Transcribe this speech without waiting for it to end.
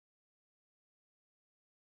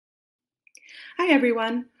Hi,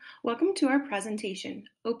 everyone. Welcome to our presentation,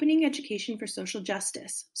 Opening Education for Social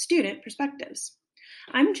Justice, Student Perspectives.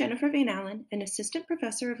 I'm Jennifer Van Allen, an Assistant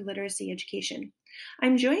Professor of Literacy Education.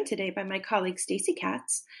 I'm joined today by my colleague Stacy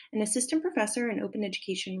Katz, an Assistant Professor and Open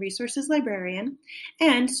Education Resources Librarian,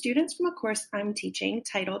 and students from a course I'm teaching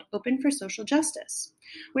titled Open for Social Justice.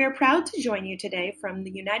 We are proud to join you today from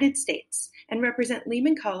the United States and represent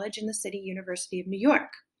Lehman College and the City University of New York.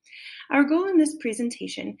 Our goal in this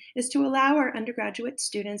presentation is to allow our undergraduate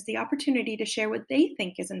students the opportunity to share what they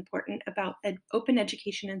think is important about open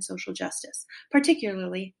education and social justice,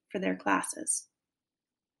 particularly for their classes.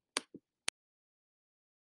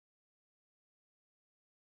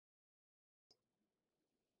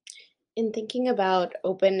 In thinking about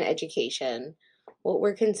open education, what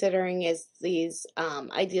we're considering is these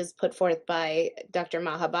ideas put forth by Dr.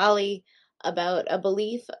 Mahabali about a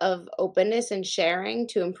belief of openness and sharing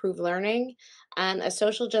to improve learning, and a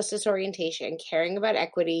social justice orientation, caring about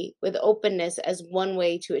equity with openness as one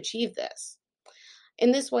way to achieve this.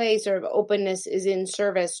 In this way, sort of openness is in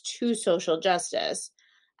service to social justice.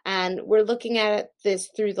 And we're looking at this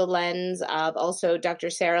through the lens of also Dr.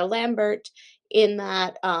 Sarah Lambert, in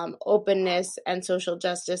that openness and social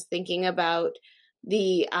justice, thinking about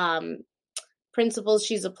the principles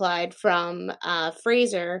she's applied from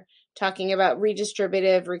Fraser, talking about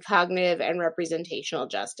redistributive, recognitive, and representational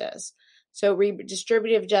justice. So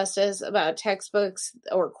redistributive justice about textbooks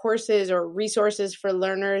or courses or resources for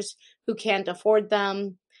learners who can't afford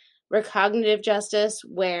them. Recognitive justice,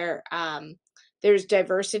 where there's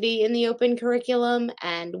diversity in the open curriculum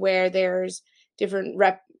and where there's different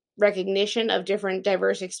recognition of different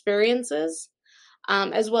diverse experiences,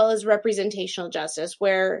 as well as representational justice,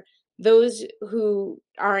 where those who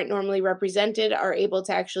aren't normally represented are able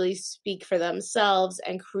to actually speak for themselves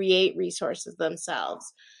and create resources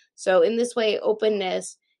themselves. So in this way,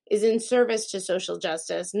 openness is in service to social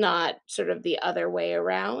justice, not sort of the other way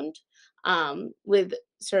around, with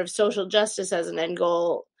sort of social justice as an end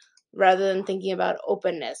goal rather than thinking about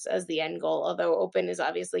openness as the end goal, although open is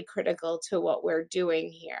obviously critical to what we're doing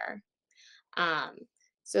here.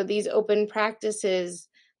 So these open practices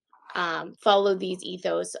follow these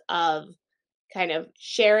ethos of kind of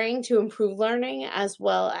sharing to improve learning, as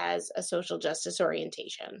well as a social justice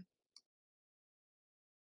orientation.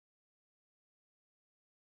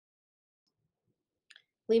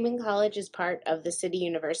 Lehman College is part of the City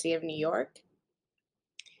University of New York,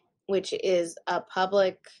 which is a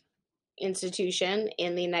public institution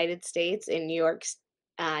in the United States in New York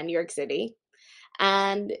City.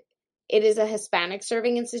 And it is a Hispanic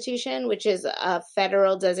serving institution, which is a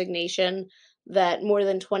federal designation that more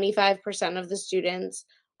than 25% of the students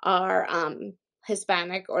are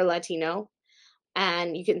Hispanic or Latino.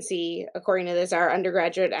 And you can see, according to this, our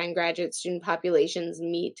undergraduate and graduate student populations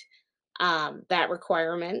meet that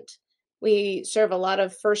requirement. We serve a lot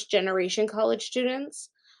of first-generation college students.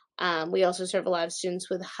 We also serve a lot of students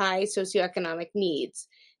with high socioeconomic needs.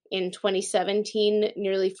 In 2017,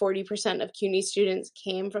 nearly 40% of CUNY students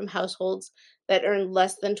came from households that earned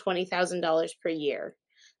less than $20,000 per year.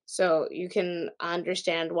 So you can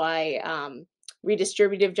understand why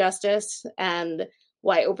redistributive justice and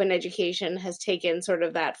why open education has taken sort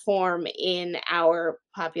of that form in our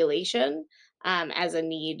population as a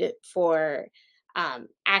need for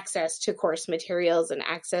access to course materials and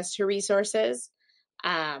access to resources.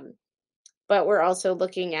 But we're also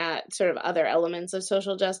looking at sort of other elements of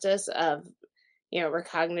social justice, of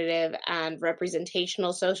recognitive and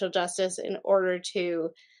representational social justice, in order to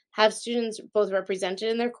have students both represented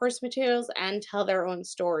in their course materials and tell their own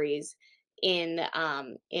stories in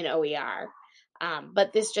OER.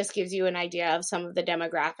 But this just gives you an idea of some of the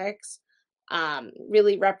demographics,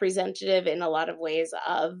 really representative in a lot of ways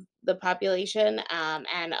of the population,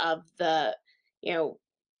 and of the,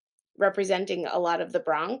 representing a lot of the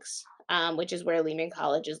Bronx, which is where Lehman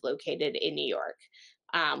College is located in New York,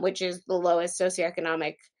 which is the lowest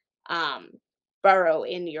socioeconomic borough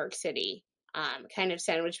in New York City, kind of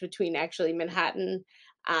sandwiched between actually Manhattan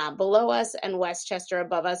below us and Westchester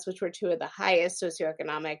above us, which were two of the highest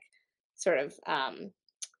socioeconomic sort of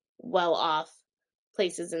well-off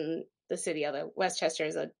places in the city, although Westchester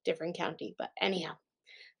is a different county. But anyhow,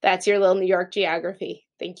 that's your little New York geography.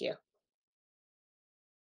 Thank you.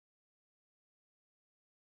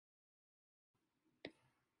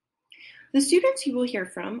 The students you will hear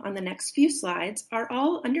from on the next few slides are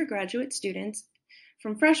all undergraduate students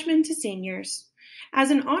from freshmen to seniors.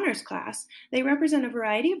 As an honors class, they represent a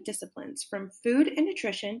variety of disciplines, from food and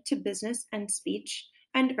nutrition to business and speech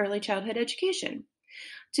and early childhood education.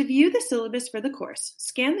 To view the syllabus for the course,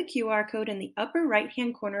 scan the QR code in the upper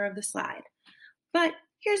right-hand corner of the slide. But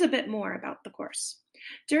Here's a bit more about the course.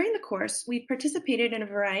 During the course, we've participated in a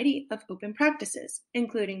variety of open practices,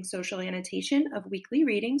 including social annotation of weekly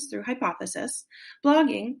readings through hypothesis,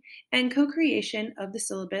 blogging, and co-creation of the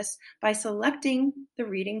syllabus by selecting the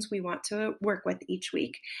readings we want to work with each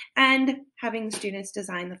week and having the students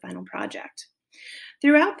design the final project.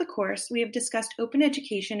 Throughout the course, we have discussed open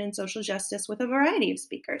education and social justice with a variety of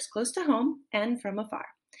speakers, close to home and from afar.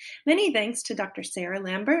 Many thanks to Dr. Sarah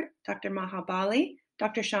Lambert, Dr. Maha Bali,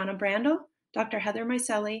 Dr. Shauna Brandel, Dr. Heather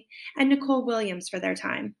Mycelli, and Nicole Williams for their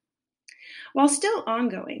time. While still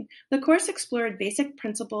ongoing, the course explored basic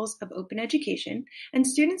principles of open education, and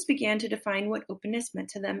students began to define what openness meant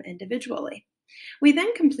to them individually. We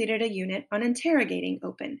then completed a unit on interrogating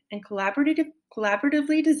open and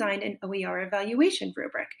collaboratively designed an OER evaluation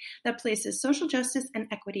rubric that places social justice and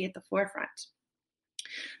equity at the forefront.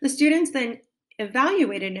 The students then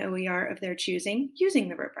evaluated an OER of their choosing using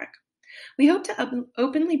the rubric. We hope to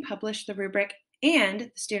openly publish the rubric and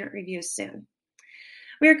the student reviews soon.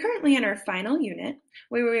 We are currently in our final unit,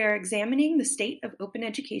 where we are examining the state of open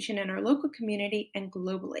education in our local community and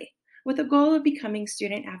globally, with the goal of becoming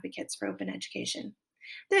student advocates for open education.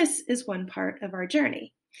 This is one part of our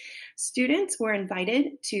journey. Students were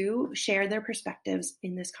invited to share their perspectives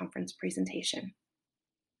in this conference presentation.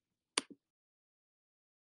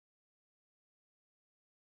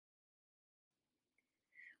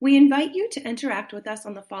 We invite you to interact with us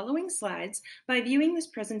on the following slides by viewing this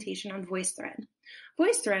presentation on VoiceThread.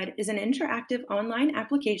 VoiceThread is an interactive online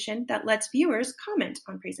application that lets viewers comment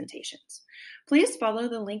on presentations. Please follow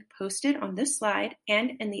the link posted on this slide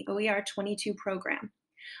and in the OER 22 program.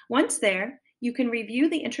 Once there, you can review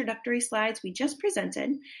the introductory slides we just presented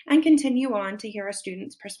and continue on to hear our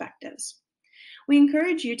students' perspectives. We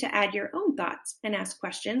encourage you to add your own thoughts and ask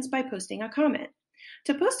questions by posting a comment.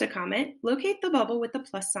 To post a comment, locate the bubble with the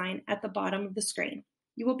plus sign at the bottom of the screen.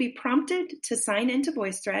 You will be prompted to sign into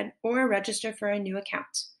VoiceThread or register for a new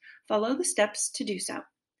account. Follow the steps to do so.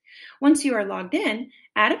 Once you are logged in,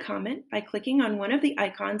 add a comment by clicking on one of the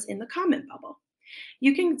icons in the comment bubble.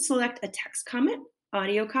 You can select a text comment,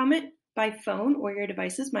 audio comment by phone or your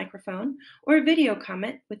device's microphone, or a video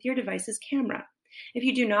comment with your device's camera. If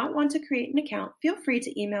you do not want to create an account, feel free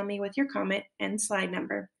to email me with your comment and slide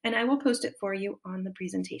number, and I will post it for you on the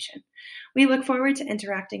presentation. We look forward to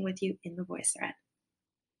interacting with you in the VoiceThread.